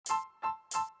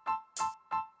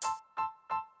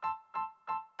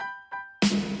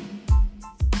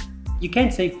you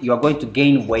can't say you are going to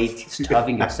gain weight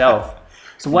starving yourself.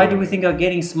 So why do we think you're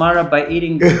getting smarter by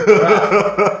eating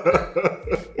crap?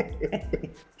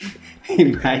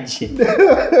 Imagine.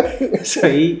 So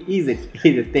he's a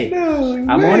thing. No,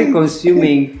 I'm only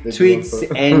consuming tweets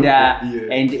and Yeah.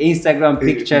 Instagram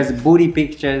pictures, booty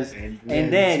pictures,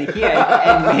 and then here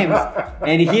and memes.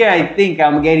 And here I think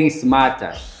I'm getting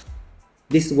smarter.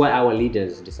 This is why our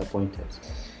leaders disappoint us.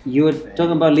 You're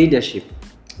talking about leadership.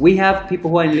 We have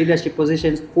people who are in leadership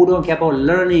positions who don't care about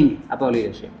learning about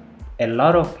leadership. A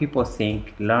lot of people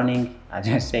think learning, I'm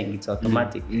just saying it's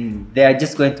automatic. They are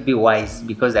just going to be wise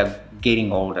because they're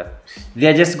getting older.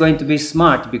 They're just going to be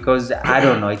smart because, I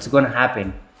don't know, it's going to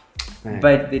happen. Right.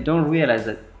 But they don't realize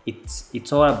that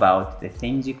it's all about the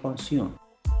things you consume.